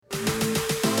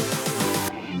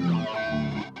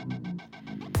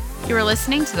You are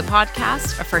listening to the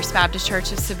podcast of First Baptist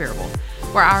Church of Sevierville,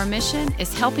 where our mission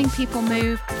is helping people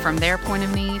move from their point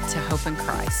of need to hope in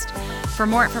Christ. For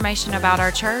more information about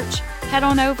our church, head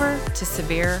on over to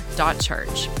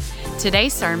severe.church.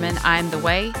 Today's sermon, I Am the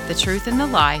Way, the Truth, and the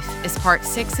Life, is part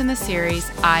 6 in the series,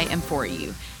 I Am For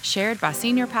You, shared by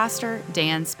Senior Pastor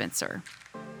Dan Spencer.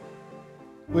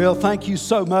 Well, thank you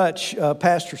so much,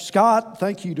 Pastor Scott.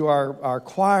 Thank you to our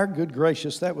choir. Good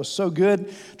gracious, that was so good.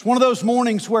 It's one of those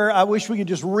mornings where I wish we could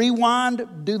just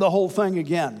rewind, do the whole thing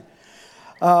again.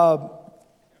 But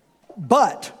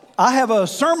I have a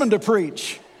sermon to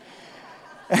preach.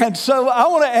 And so I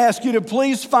want to ask you to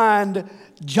please find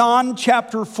John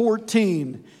chapter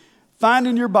 14. Find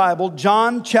in your Bible,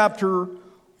 John chapter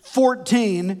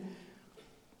 14.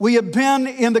 We have been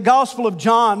in the Gospel of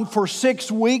John for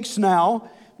 6 weeks now,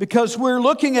 because we're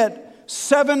looking at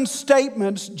 7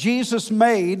 statements Jesus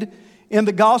made in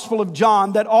the Gospel of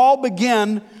John that all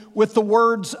begin with the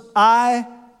words, I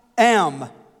am.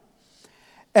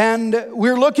 And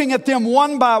we're looking at them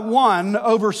one by one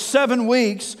over 7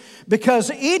 weeks because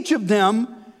each of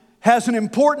them has an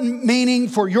important meaning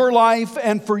for your life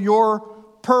and for your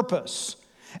purpose.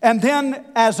 And then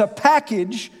as a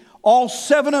package, all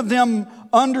 7 of them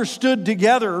understood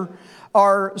together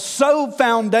are so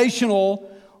foundational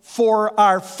for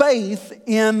our faith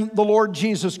in the Lord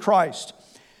Jesus Christ.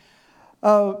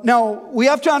 Now, we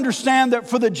have to understand that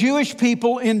for the Jewish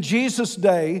people in Jesus'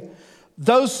 day,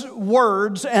 those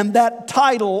words and that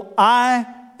title, I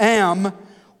am,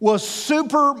 was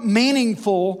super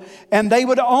meaningful, and they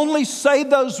would only say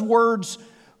those words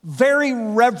very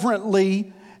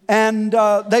reverently, and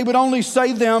they would only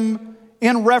say them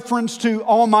in reference to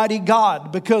Almighty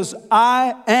God, because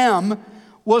I am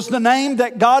was the name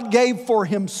that God gave for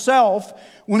himself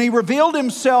when he revealed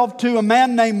himself to a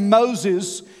man named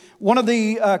Moses, one of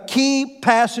the key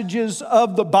passages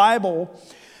of the Bible.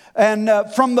 And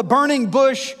from the burning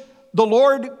bush, the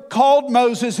Lord called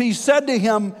Moses. He said to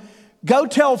him, go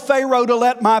tell Pharaoh to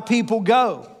let my people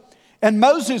go. And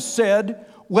Moses said,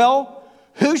 well,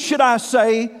 who should I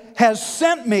say has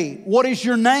sent me? What is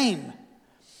your name?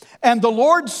 And the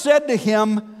Lord said to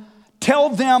him, tell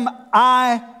them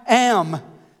I am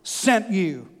sent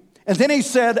you. And then he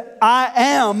said, I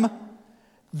am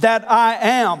that I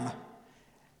am.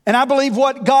 And I believe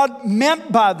what God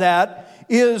meant by that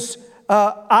is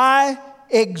I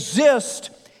exist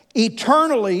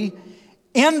eternally,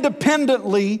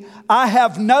 independently. I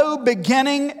have no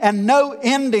beginning and no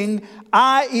ending.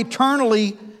 I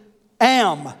eternally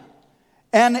am.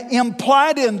 And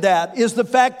implied in that is the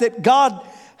fact that God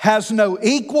has no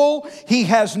equal. He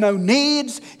has no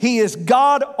needs. He is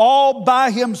God all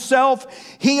by himself.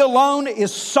 He alone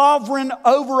is sovereign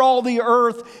over all the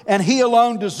earth, and he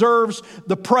alone deserves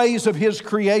the praise of his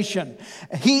creation.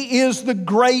 He is the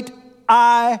great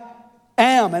I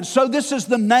am. And so this is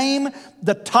the name,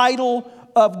 the title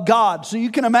of God. So you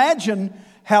can imagine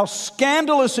how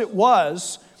scandalous it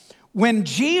was when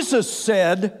Jesus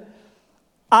said,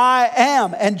 I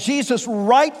am. And Jesus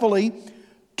rightfully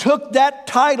took that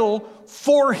title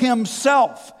for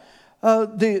himself.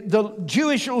 The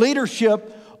Jewish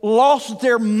leadership lost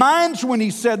their minds when he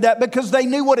said that because they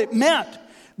knew what it meant.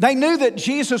 They knew that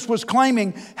Jesus was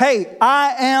claiming, hey,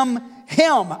 I am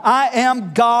him. I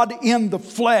am God in the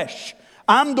flesh.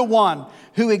 I'm the one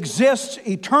who exists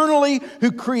eternally,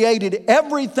 who created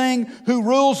everything, who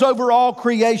rules over all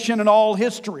creation and all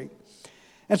history.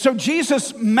 And so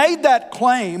Jesus made that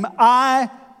claim, I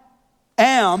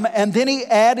am, and then he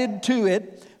added to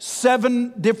it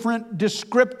 7 different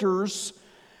descriptors.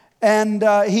 And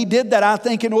he did that, I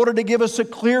think, in order to give us a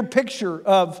clear picture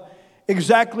of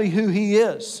exactly who he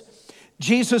is.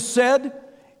 Jesus said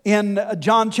in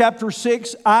John chapter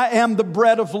 6, I am the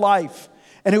bread of life,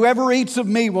 and whoever eats of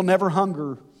me will never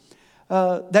hunger.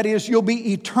 That is, you'll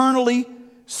be eternally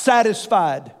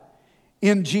satisfied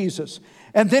in Jesus.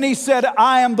 And then he said,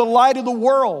 I am the light of the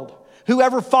world.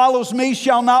 Whoever follows me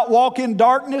shall not walk in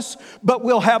darkness, but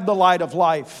will have the light of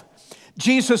life.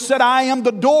 Jesus said, I am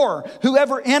the door.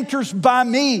 Whoever enters by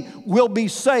me will be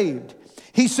saved.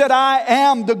 He said, I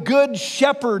am the good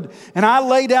shepherd, and I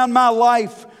lay down my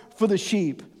life for the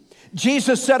sheep.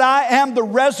 Jesus said, I am the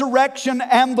resurrection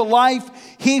and the life.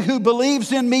 He who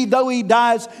believes in me, though he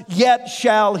dies, yet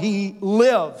shall he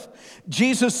live.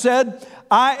 Jesus said,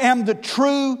 I am the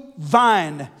true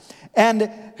vine,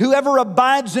 and whoever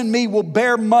abides in me will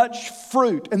bear much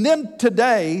fruit. And then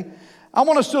today, I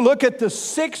want us to look at the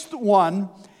 6th one,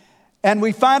 and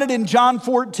we find it in John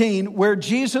 14, where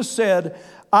Jesus said,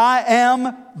 I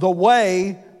am the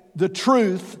way, the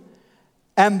truth,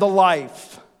 and the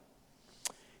life.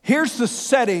 Here's the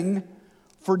setting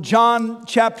for John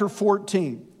chapter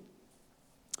 14.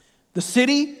 The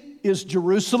city is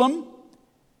Jerusalem.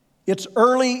 It's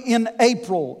early in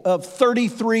April of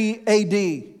 33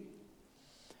 AD.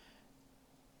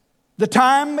 The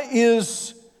time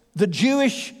is the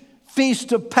Jewish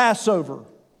feast of Passover,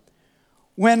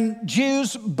 when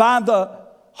Jews by the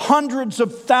hundreds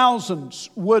of thousands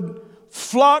would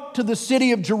flock to the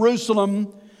city of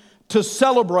Jerusalem to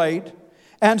celebrate.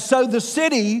 And so the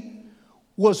city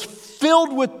was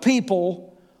filled with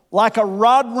people like a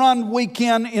rod run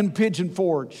weekend in Pigeon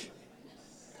Forge.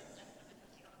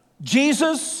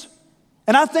 Jesus,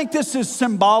 and I think this is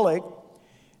symbolic,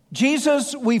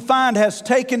 Jesus, we find, has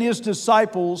taken his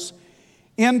disciples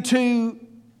into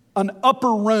an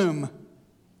upper room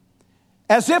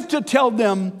as if to tell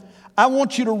them, I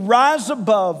want you to rise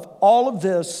above all of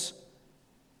this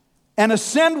and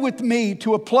ascend with me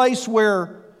to a place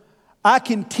where I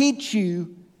can teach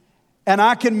you and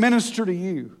I can minister to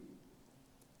you.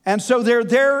 And so they're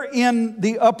there in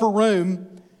the upper room,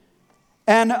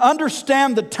 and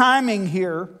understand the timing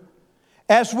here.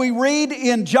 As we read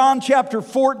in John chapter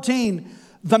 14,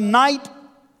 the night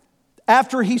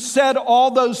after he said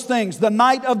all those things, the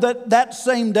night of that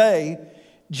same day,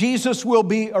 Jesus will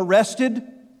be arrested.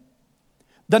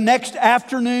 The next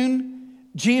afternoon,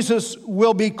 Jesus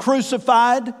will be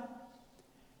crucified.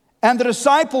 And the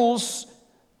disciples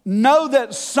know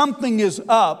that something is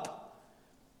up,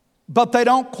 but they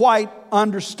don't quite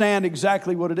understand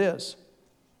exactly what it is.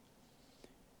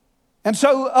 And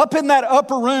so up in that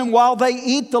upper room, while they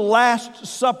eat the Last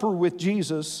Supper with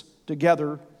Jesus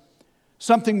together,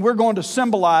 something we're going to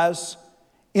symbolize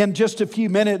in just a few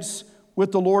minutes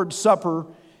with the Lord's Supper,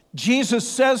 Jesus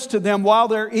says to them while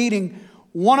they're eating,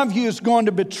 one of you is going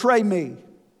to betray me.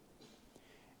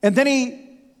 And then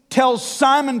he tells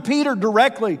Simon Peter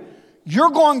directly, you're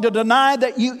going to deny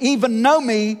that you even know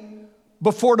me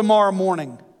before tomorrow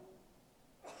morning.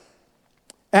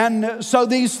 And so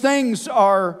these things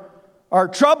are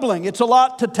troubling. It's a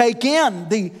lot to take in.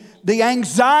 The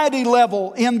anxiety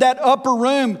level in that upper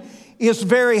room is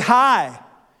very high.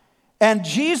 And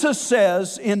Jesus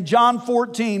says in John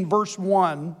 14, verse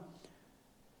 1,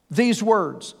 these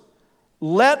words,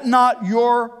 let not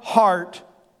your heart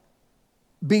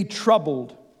be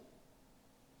troubled.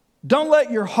 Don't let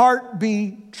your heart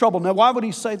be troubled. Now, why would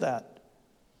he say that?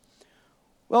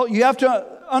 Well, you have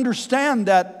to understand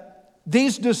that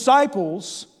these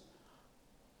disciples,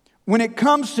 when it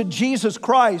comes to Jesus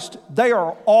Christ, they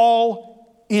are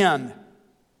all in.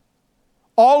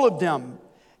 All of them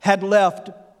had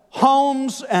left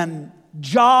homes and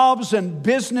jobs and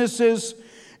businesses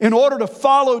in order to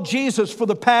follow Jesus for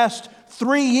the past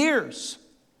 3 years.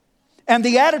 And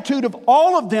the attitude of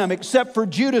all of them, except for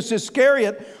Judas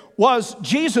Iscariot, was,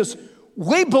 Jesus,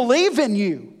 we believe in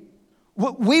you.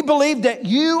 We believe that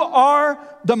you are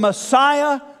the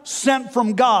Messiah sent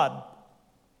from God.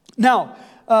 Now,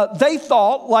 they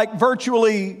thought, like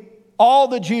virtually all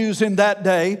the Jews in that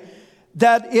day,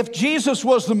 that if Jesus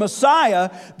was the Messiah,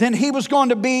 then he was going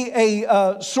to be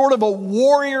a sort of a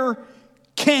warrior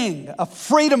king, a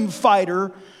freedom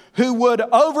fighter who would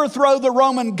overthrow the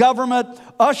Roman government,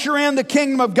 usher in the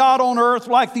kingdom of God on earth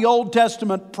like the Old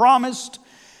Testament promised.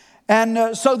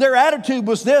 And so their attitude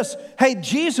was this, hey,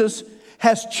 Jesus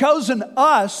has chosen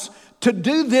us to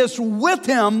do this with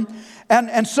him.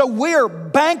 And so we're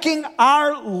banking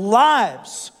our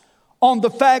lives on the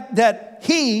fact that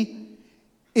he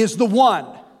is the one.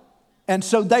 And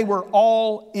so they were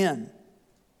all in.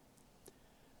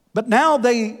 But now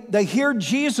they hear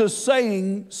Jesus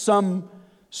saying some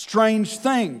strange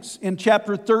things. In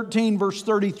chapter 13, verse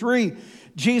 33,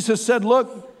 Jesus said,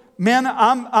 look, men,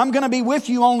 I'm going to be with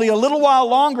you only a little while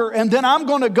longer, and then I'm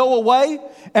going to go away,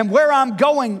 and where I'm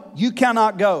going, you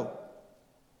cannot go.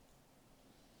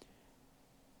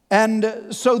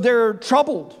 And so they're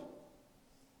troubled.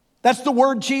 That's the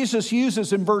word Jesus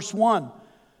uses in verse 1.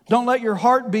 Don't let your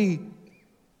heart be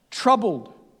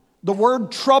troubled. The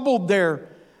word troubled there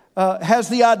has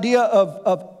the idea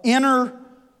of inner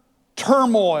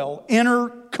turmoil, inner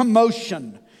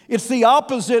commotion. It's the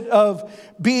opposite of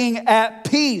being at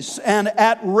peace and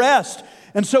at rest.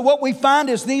 And so what we find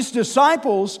is these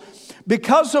disciples,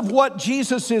 because of what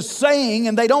Jesus is saying,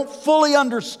 and they don't fully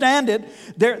understand it,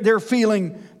 they're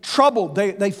feeling troubled.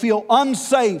 They feel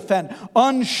unsafe and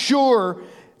unsure,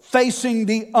 facing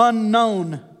the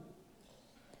unknown.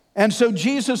 And so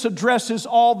Jesus addresses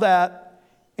all that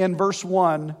in verse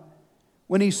 1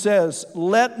 when he says,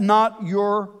 let not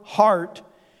your heart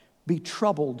be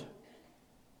troubled.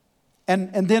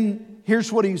 And then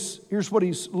here's what he's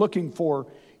looking for.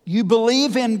 You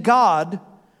believe in God,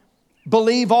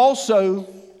 believe also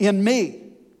in me.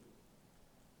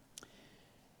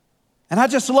 And I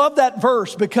just love that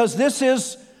verse because this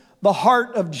is the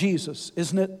heart of Jesus,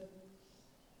 isn't it?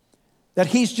 That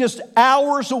he's just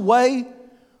hours away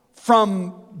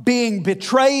from being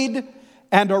betrayed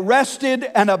and arrested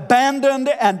and abandoned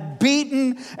and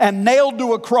beaten and nailed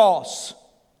to a cross.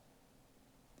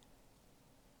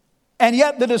 And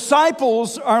yet the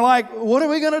disciples are like, what are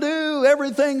we going to do?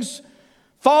 Everything's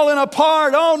falling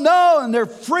apart. Oh no, and they're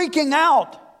freaking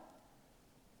out.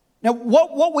 Now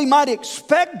what we might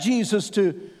expect Jesus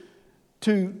to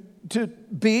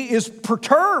be is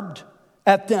perturbed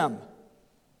at them.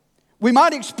 We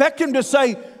might expect him to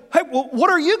say, hey, well, what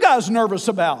are you guys nervous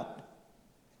about?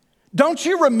 Don't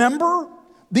you remember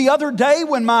the other day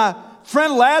when my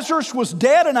friend Lazarus was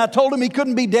dead and I told him he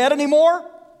couldn't be dead anymore?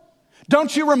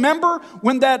 Don't you remember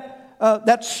when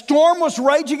that storm was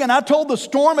raging and I told the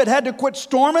storm it had to quit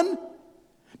storming?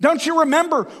 Don't you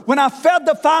remember when I fed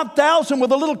the 5,000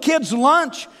 with a little kid's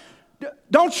lunch?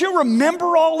 Don't you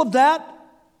remember all of that?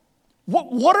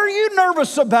 What are you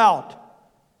nervous about?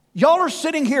 Y'all are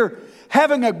sitting here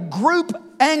having a group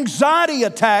anxiety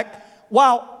attack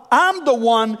while I'm the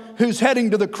one who's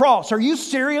heading to the cross. Are you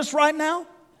serious right now?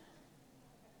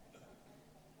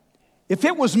 If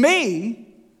it was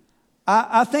me,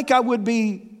 I think I would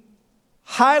be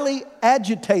highly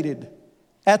agitated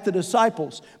at the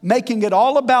disciples, making it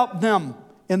all about them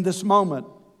in this moment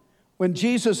when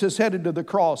Jesus is headed to the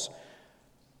cross.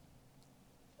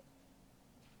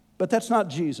 But that's not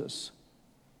Jesus.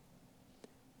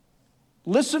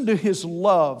 Listen to his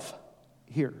love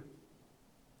here.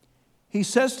 He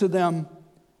says to them,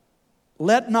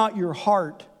 let not your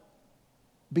heart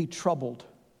be troubled.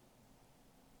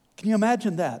 Can you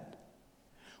imagine that?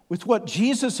 With what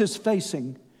Jesus is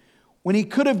facing, when he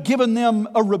could have given them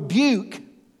a rebuke,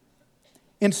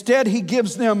 instead he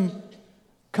gives them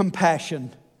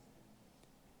compassion.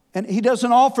 And he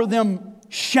doesn't offer them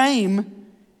shame.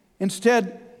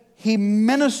 Instead, he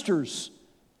ministers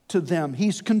to them.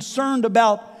 He's concerned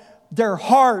about their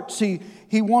hearts. He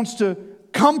wants to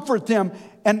comfort them.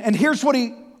 And here's what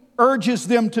he urges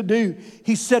them to do.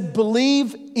 He said,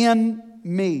 believe in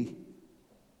me.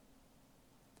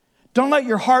 Don't let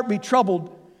your heart be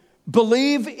troubled.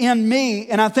 Believe in me.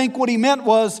 And I think what he meant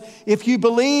was, if you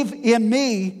believe in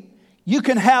me, you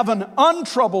can have an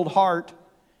untroubled heart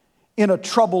in a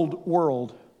troubled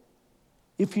world.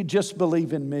 If you just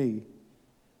believe in me.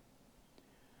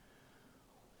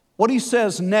 What he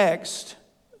says next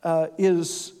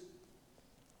is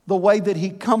the way that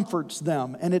he comforts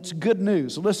them. And it's good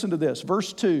news. Listen to this.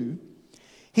 Verse 2.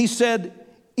 He said,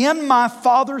 in my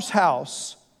Father's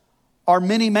house are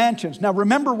many mansions. Now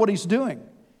remember what he's doing.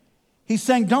 He's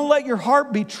saying, don't let your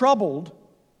heart be troubled.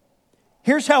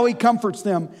 Here's how he comforts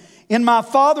them. In my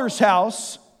Father's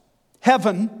house,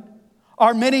 heaven,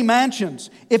 are many mansions.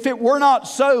 If it were not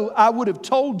so, I would have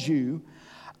told you.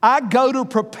 I go to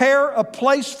prepare a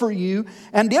place for you,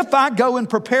 and if I go and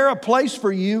prepare a place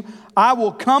for you, I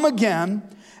will come again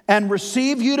and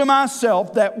receive you to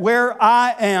myself, that where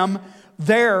I am,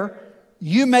 there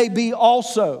you may be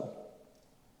also.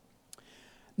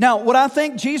 Now, what I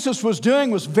think Jesus was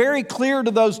doing was very clear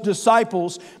to those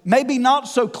disciples, maybe not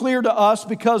so clear to us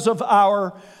because of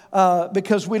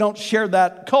because we don't share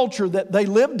that culture that they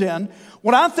lived in.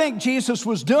 What I think Jesus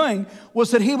was doing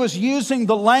was that he was using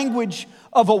the language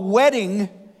of a wedding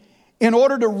in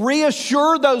order to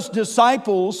reassure those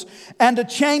disciples and to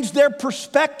change their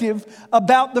perspective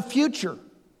about the future.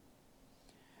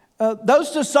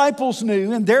 Those disciples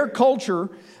knew in their culture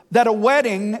that a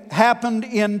wedding happened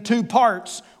in two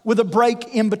parts with a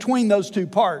break in between those two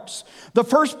parts. The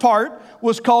first part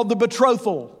was called the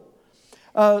betrothal.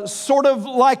 Sort of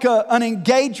like an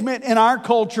engagement in our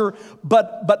culture,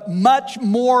 but much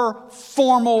more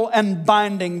formal and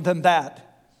binding than that.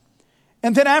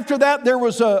 And then after that, there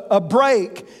was a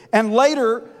break. And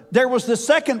later, there was the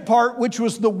second part, which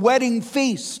was the wedding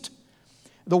feast.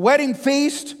 The wedding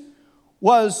feast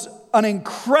was an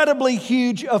incredibly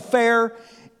huge affair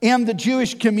in the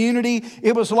Jewish community.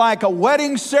 It was like a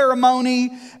wedding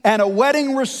ceremony and a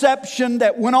wedding reception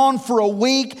that went on for a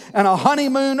week and a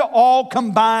honeymoon all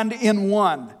combined in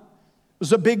one. It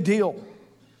was a big deal.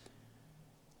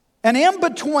 And in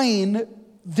between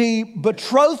the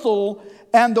betrothal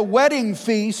and the wedding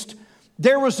feast,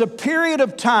 there was a period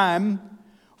of time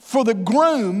for the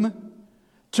groom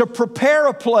to prepare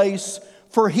a place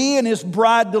for he and his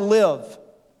bride to live.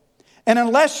 And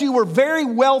unless you were very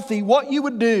wealthy, what you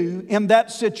would do in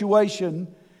that situation,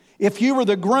 if you were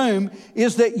the groom,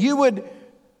 is that you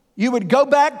would go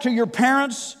back to your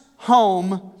parents'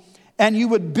 home and you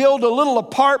would build a little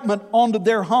apartment onto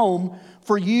their home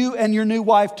for you and your new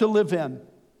wife to live in.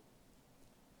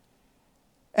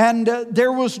 And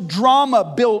there was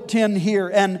drama built in here,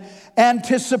 and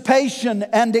anticipation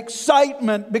and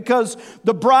excitement, because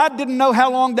the bride didn't know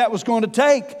how long that was going to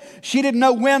take. She didn't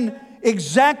know when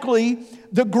exactly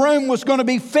the groom was going to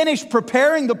be finished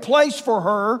preparing the place for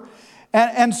her.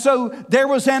 And so there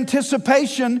was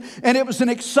anticipation, and it was an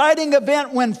exciting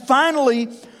event when finally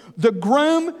the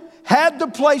groom had the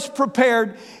place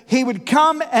prepared. He would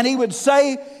come and he would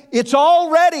say, "It's all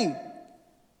ready.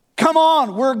 Come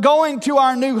on, we're going to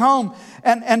our new home."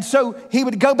 And so he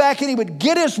would go back and he would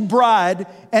get his bride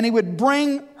and he would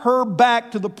bring her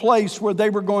back to the place where they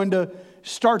were going to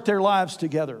start their lives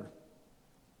together.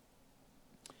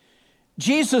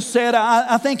 Jesus said,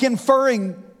 I think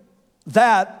inferring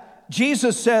that,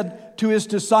 Jesus said to his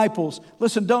disciples,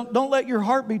 listen, don't let your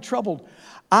heart be troubled.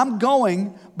 I'm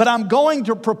going, but I'm going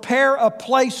to prepare a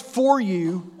place for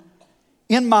you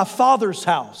in my Father's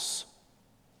house.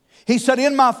 He said,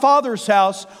 in my Father's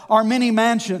house are many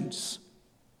mansions.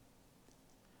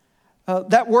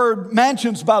 That word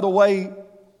mansions, by the way,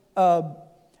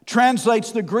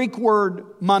 translates the Greek word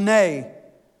mane,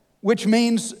 which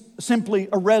means simply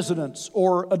a residence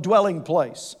or a dwelling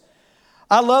place.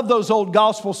 I love those old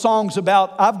gospel songs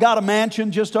about, I've got a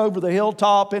mansion just over the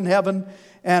hilltop in heaven,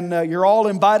 and you're all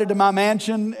invited to my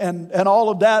mansion and all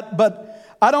of that. But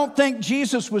I don't think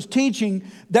Jesus was teaching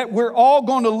that we're all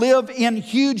going to live in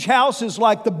huge houses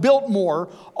like the Biltmore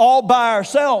all by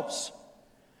ourselves.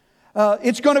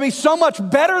 It's going to be so much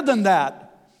better than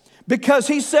that, because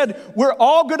he said we're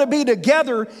all going to be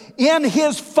together in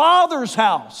his Father's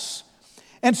house.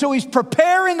 And so he's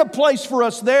preparing a place for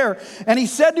us there. And he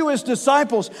said to his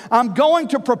disciples, I'm going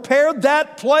to prepare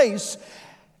that place,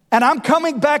 and I'm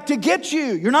coming back to get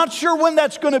you. You're not sure when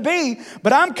that's going to be,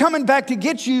 but I'm coming back to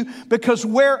get you, because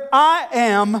where I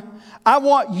am, I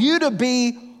want you to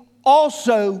be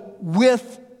also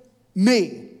with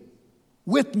me.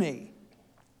 With me.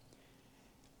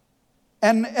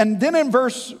 And then in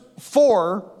verse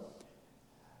 4,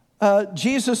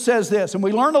 Jesus says this, and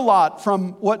we learn a lot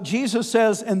from what Jesus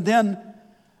says and then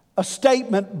a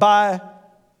statement by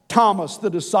Thomas,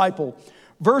 the disciple.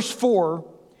 Verse 4,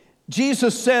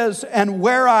 Jesus says, and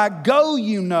where I go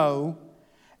you know,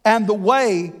 and the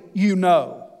way you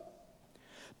know.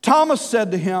 Thomas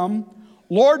said to him,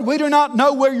 Lord, we do not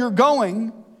know where you're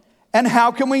going, and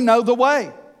how can we know the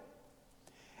way?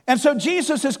 And so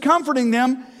Jesus is comforting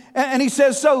them, and he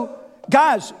says, so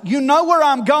guys, you know where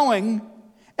I'm going,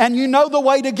 and you know the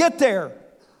way to get there.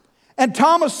 And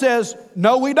Thomas says,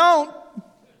 no, we don't.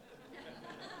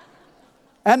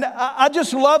 And I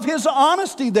just love his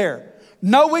honesty there.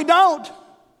 No, we don't.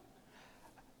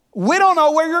 We don't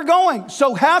know where you're going.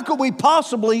 So how could we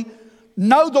possibly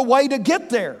know the way to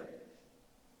get there?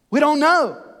 We don't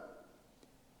know.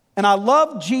 And I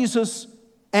love Jesus'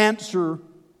 answer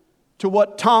to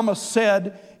what Thomas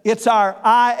said. It's our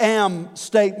I am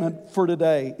statement for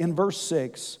today. In verse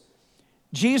 6,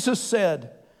 Jesus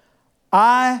said,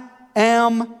 I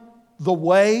am the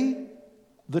way,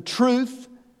 the truth,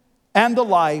 and the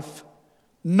life.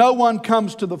 No one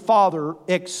comes to the Father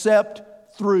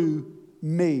except through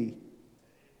me.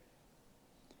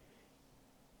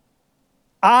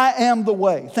 I am the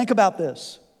way. Think about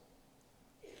this.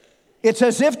 It's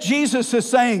as if Jesus is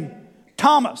saying,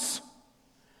 Thomas,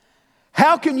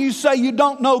 how can you say you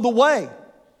don't know the way?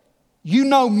 You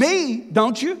know me,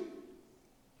 don't you?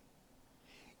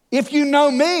 If you know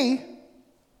me,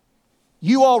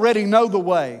 you already know the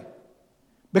way,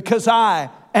 because I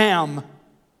am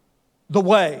the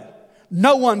way.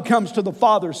 No one comes to the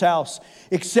Father's house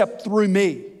except through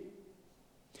me.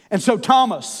 And so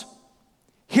Thomas,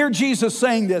 hear Jesus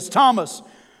saying this, Thomas,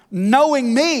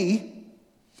 knowing me,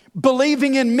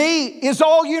 believing in me is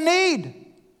all you need.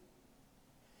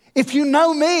 If you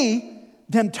know me,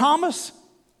 then Thomas,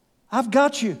 I've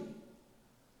got you.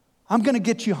 I'm going to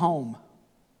get you home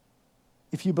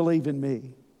if you believe in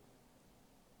me.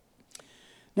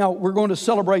 Now, we're going to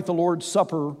celebrate the Lord's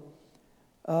Supper.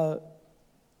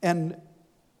 And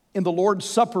in the Lord's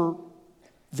Supper,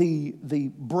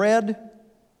 the bread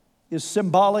is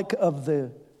symbolic of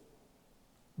the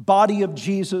body of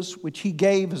Jesus, which he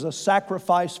gave as a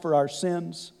sacrifice for our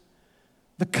sins.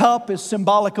 The cup is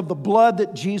symbolic of the blood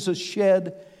that Jesus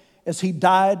shed as he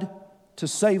died to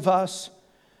save us.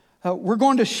 We're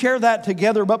going to share that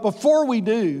together, but before we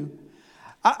do,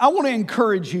 I want to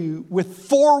encourage you with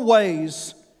 4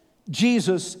 ways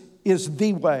Jesus is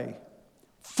the way.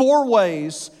 4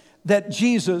 ways that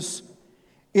Jesus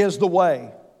is the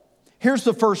way. Here's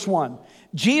the first one.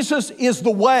 Jesus is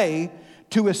the way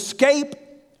to escape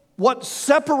what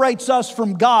separates us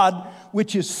from God,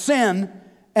 which is sin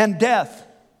and death.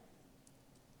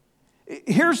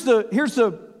 Here's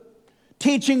the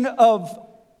teaching of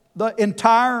the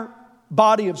entire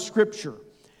body of Scripture.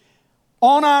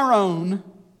 On our own,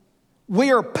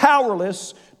 we are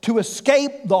powerless to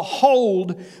escape the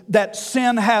hold that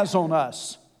sin has on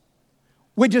us.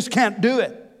 We just can't do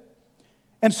it.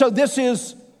 And so this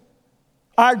is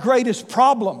our greatest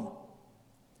problem.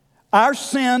 Our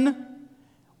sin,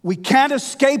 we can't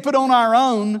escape it on our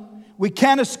own. We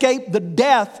can't escape the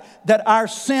death that our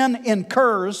sin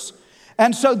incurs.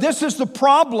 And so this is the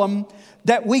problem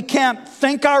that we can't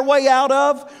think our way out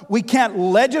of, we can't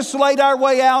legislate our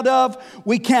way out of,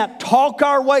 we can't talk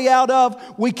our way out of,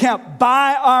 we can't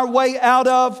buy our way out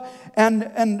of.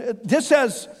 And this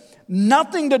has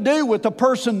nothing to do with a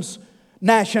person's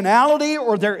nationality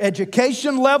or their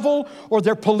education level or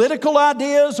their political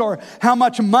ideas or how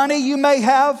much money you may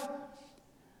have.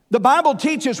 The Bible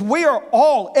teaches we are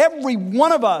all, every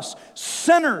one of us,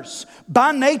 sinners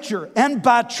by nature and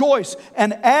by choice.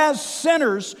 And as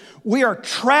sinners, we are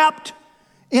trapped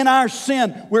in our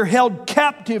sin. We're held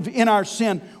captive in our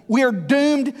sin. We are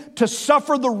doomed to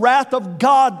suffer the wrath of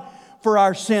God for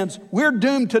our sins. We're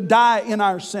doomed to die in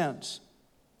our sins.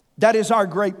 That is our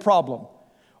great problem.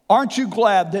 Aren't you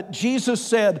glad that Jesus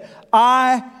said,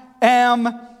 I am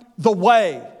the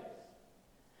way?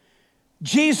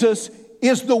 Jesus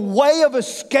is the way of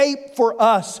escape for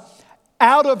us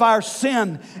out of our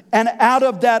sin and out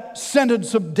of that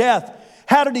sentence of death.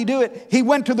 How did he do it? He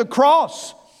went to the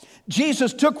cross.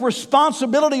 Jesus took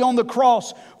responsibility on the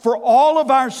cross for all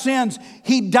of our sins.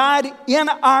 He died in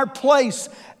our place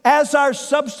as our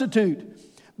substitute.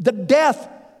 The death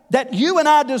that you and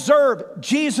I deserve,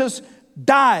 Jesus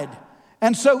died.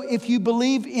 And so if you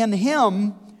believe in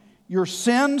Him, your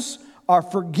sins are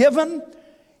forgiven.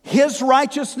 His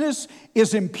righteousness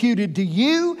is imputed to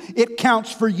you. It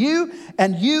counts for you,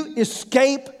 and you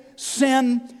escape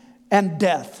sin and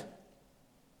death.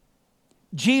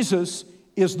 Jesus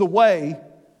is the way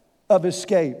of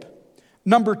escape.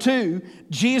 Number two,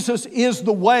 Jesus is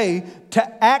the way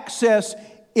to access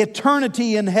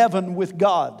eternity in heaven with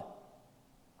God.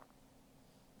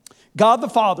 God the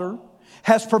Father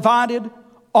has provided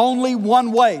only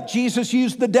one way. Jesus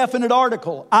used the definite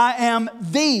article, I am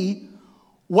the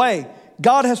way.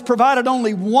 God has provided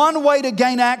only one way to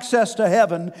gain access to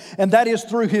heaven, and that is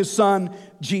through His Son,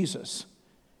 Jesus.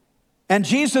 And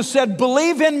Jesus said,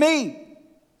 believe in me.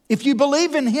 If you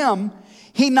believe in Him,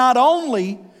 He not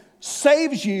only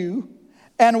saves you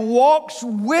and walks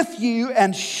with you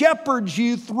and shepherds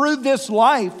you through this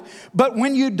life, but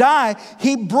when you die,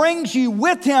 He brings you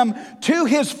with Him to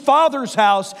His Father's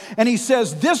house, and He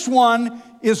says, this one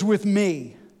is with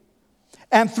me.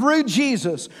 And through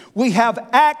Jesus, we have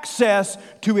access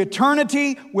to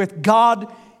eternity with God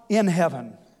in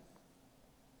heaven.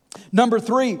 Number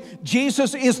three,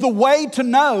 Jesus is the way to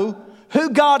know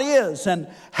who God is and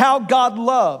how God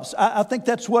loves. I think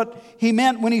that's what He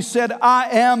meant when He said, I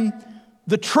am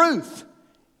the truth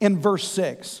in verse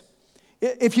 6.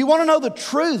 If you want to know the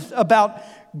truth about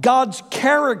God's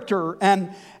character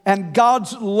and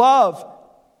God's love,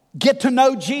 get to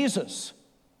know Jesus.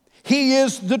 He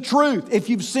is the truth. If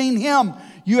you've seen Him,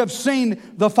 you have seen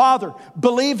the Father.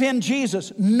 Believe in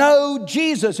Jesus. Know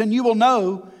Jesus, and you will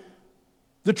know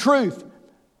the truth.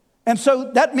 And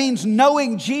so that means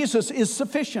knowing Jesus is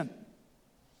sufficient.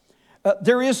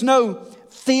 There is no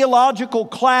theological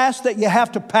class that you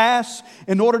have to pass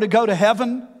in order to go to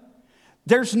heaven.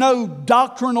 There's no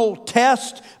doctrinal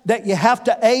test that you have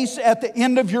to ace at the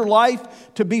end of your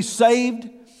life to be saved.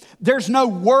 There's no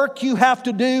work you have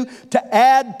to do to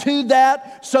add to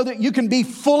that so that you can be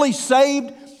fully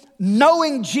saved.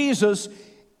 Knowing Jesus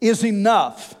is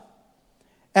enough.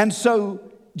 And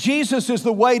so Jesus is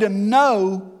the way to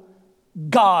know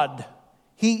God.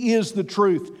 He is the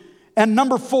truth. And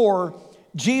number four,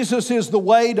 Jesus is the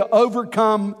way to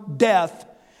overcome death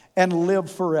and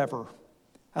live forever.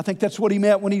 I think that's what He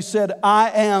meant when He said, I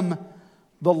am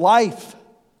the life.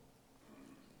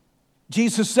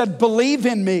 Jesus said, believe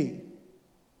in me.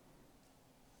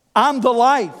 I'm the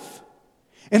life.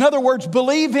 In other words,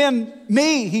 believe in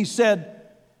me, He said,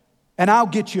 and I'll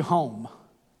get you home.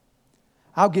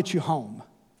 I'll get you home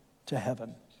to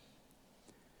heaven.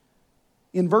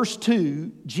 In verse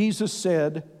 2, Jesus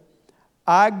said,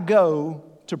 I go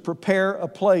to prepare a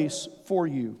place for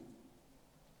you.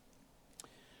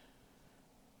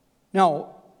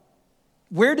 Now,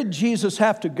 where did Jesus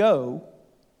have to go,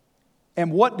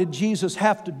 and what did Jesus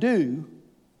have to do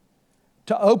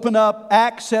to open up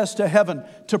access to heaven,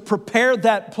 to prepare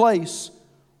that place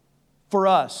for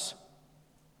us?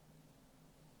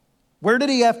 Where did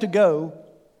He have to go?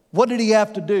 What did He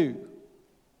have to do?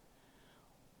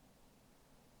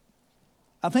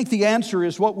 I think the answer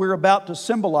is what we're about to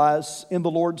symbolize in the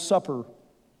Lord's Supper.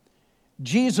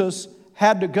 Jesus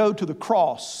had to go to the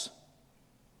cross,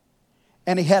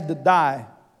 and He had to die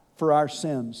for our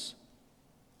sins.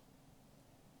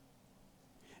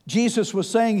 Jesus was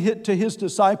saying to His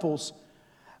disciples,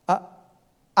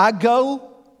 I go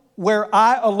where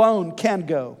I alone can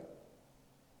go,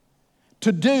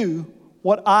 to do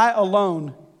what I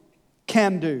alone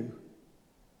can do,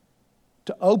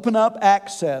 to open up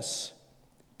access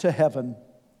to heaven,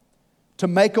 to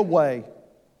make a way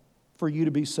for you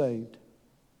to be saved.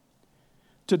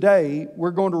 Today,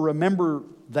 we're going to remember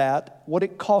that, what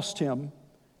it cost Him,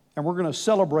 and we're going to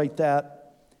celebrate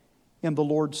that in the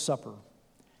Lord's Supper.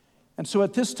 And so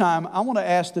at this time, I want to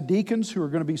ask the deacons who are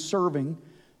going to be serving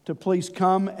to please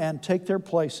come and take their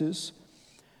places.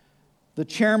 The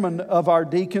chairman of our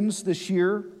deacons this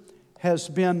year has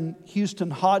been Houston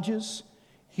Hodges.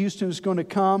 Houston is going to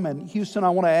come, and Houston, I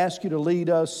want to ask you to lead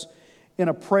us in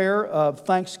a prayer of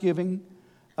thanksgiving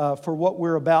for what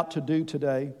we're about to do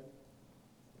today.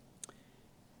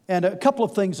 And a couple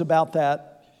of things about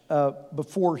that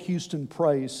before Houston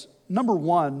prays. Number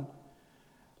one,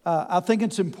 I think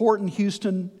it's important,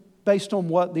 Houston, based on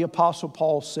what the Apostle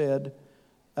Paul said,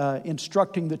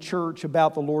 instructing the church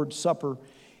about the Lord's Supper.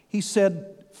 He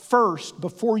said, first,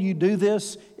 before you do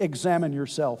this, examine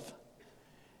yourself.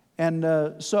 And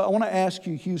so I want to ask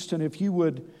you, Houston, if you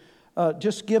would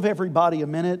just give everybody a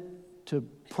minute to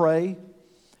pray.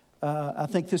 I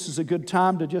think this is a good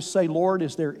time to just say, Lord,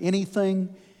 is there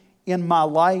anything in my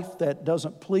life that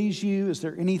doesn't please you? Is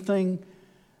there anything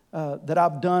that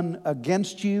I've done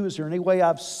against you? Is there any way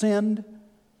I've sinned?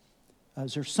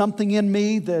 Is there something in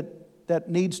me that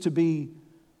needs to be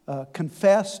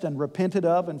confessed and repented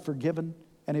of and forgiven?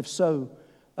 And if so,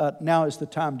 now is the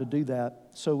time to do that.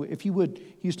 So if you would,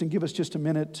 Houston, give us just a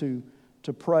minute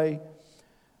to pray.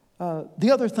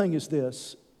 The other thing is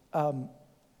this.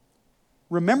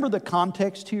 Remember the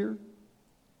context here?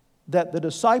 That the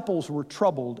disciples were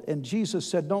troubled, and Jesus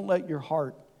said, don't let your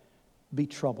heart be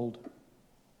troubled.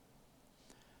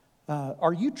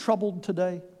 Are you troubled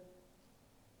today?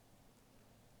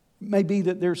 It may be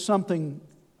that there's something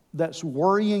that's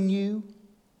worrying you,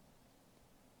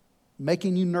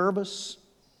 making you nervous,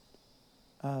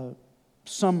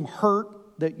 some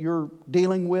hurt that you're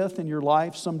dealing with in your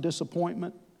life, some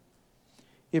disappointment.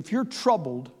 If you're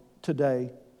troubled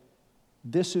today,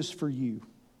 this is for you.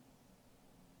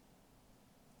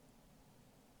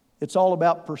 It's all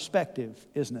about perspective,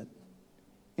 isn't it?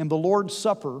 In the Lord's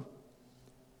Supper,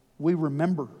 we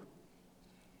remember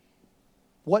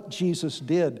what Jesus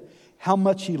did, how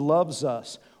much He loves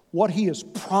us, what He has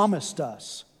promised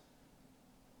us.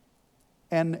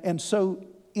 And so,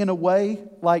 in a way,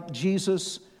 like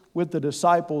Jesus with the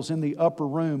disciples in the upper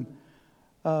room,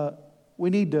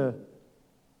 we need to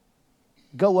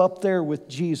go up there with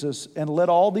Jesus and let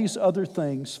all these other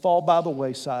things fall by the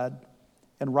wayside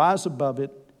and rise above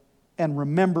it and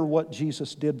remember what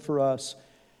Jesus did for us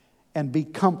and be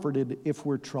comforted if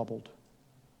we're troubled.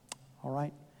 All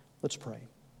right? Let's pray.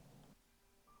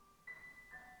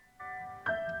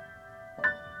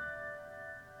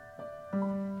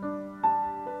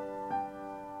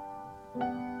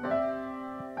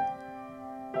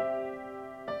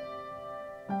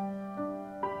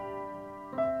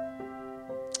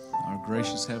 Our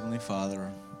gracious Heavenly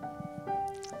Father,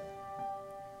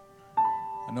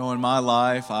 I know in my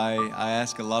life I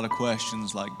ask a lot of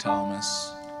questions like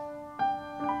Thomas.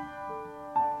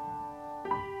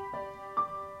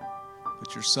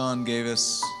 But your Son gave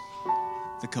us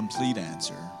the complete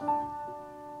answer.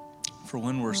 For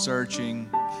when we're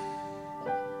searching,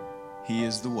 He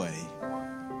is the way.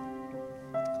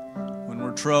 When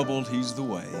we're troubled, He's the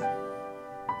way.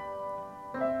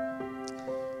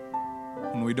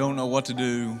 When we don't know what to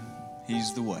do,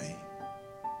 He's the way.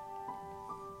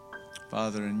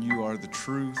 Father, and you are the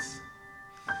truth,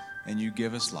 and you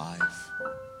give us life.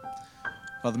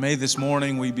 Father, may this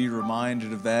morning we be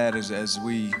reminded of that as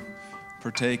we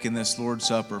partake in this Lord's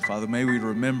Supper. Father, may we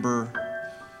remember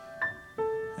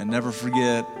and never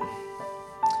forget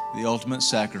the ultimate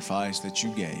sacrifice that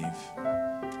you gave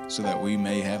so that we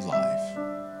may have life.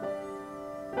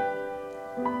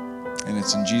 And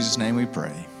it's in Jesus' name we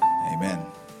pray. Amen.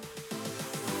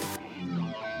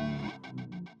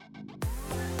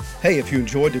 Hey, if you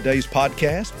enjoyed today's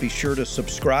podcast, be sure to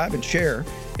subscribe and share.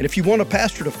 And if you want a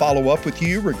pastor to follow up with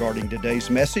you regarding today's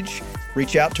message,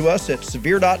 reach out to us at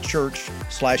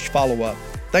severe.church/follow-up.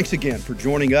 Thanks again for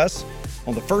joining us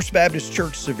on the First Baptist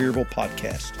Church Sevierville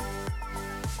podcast.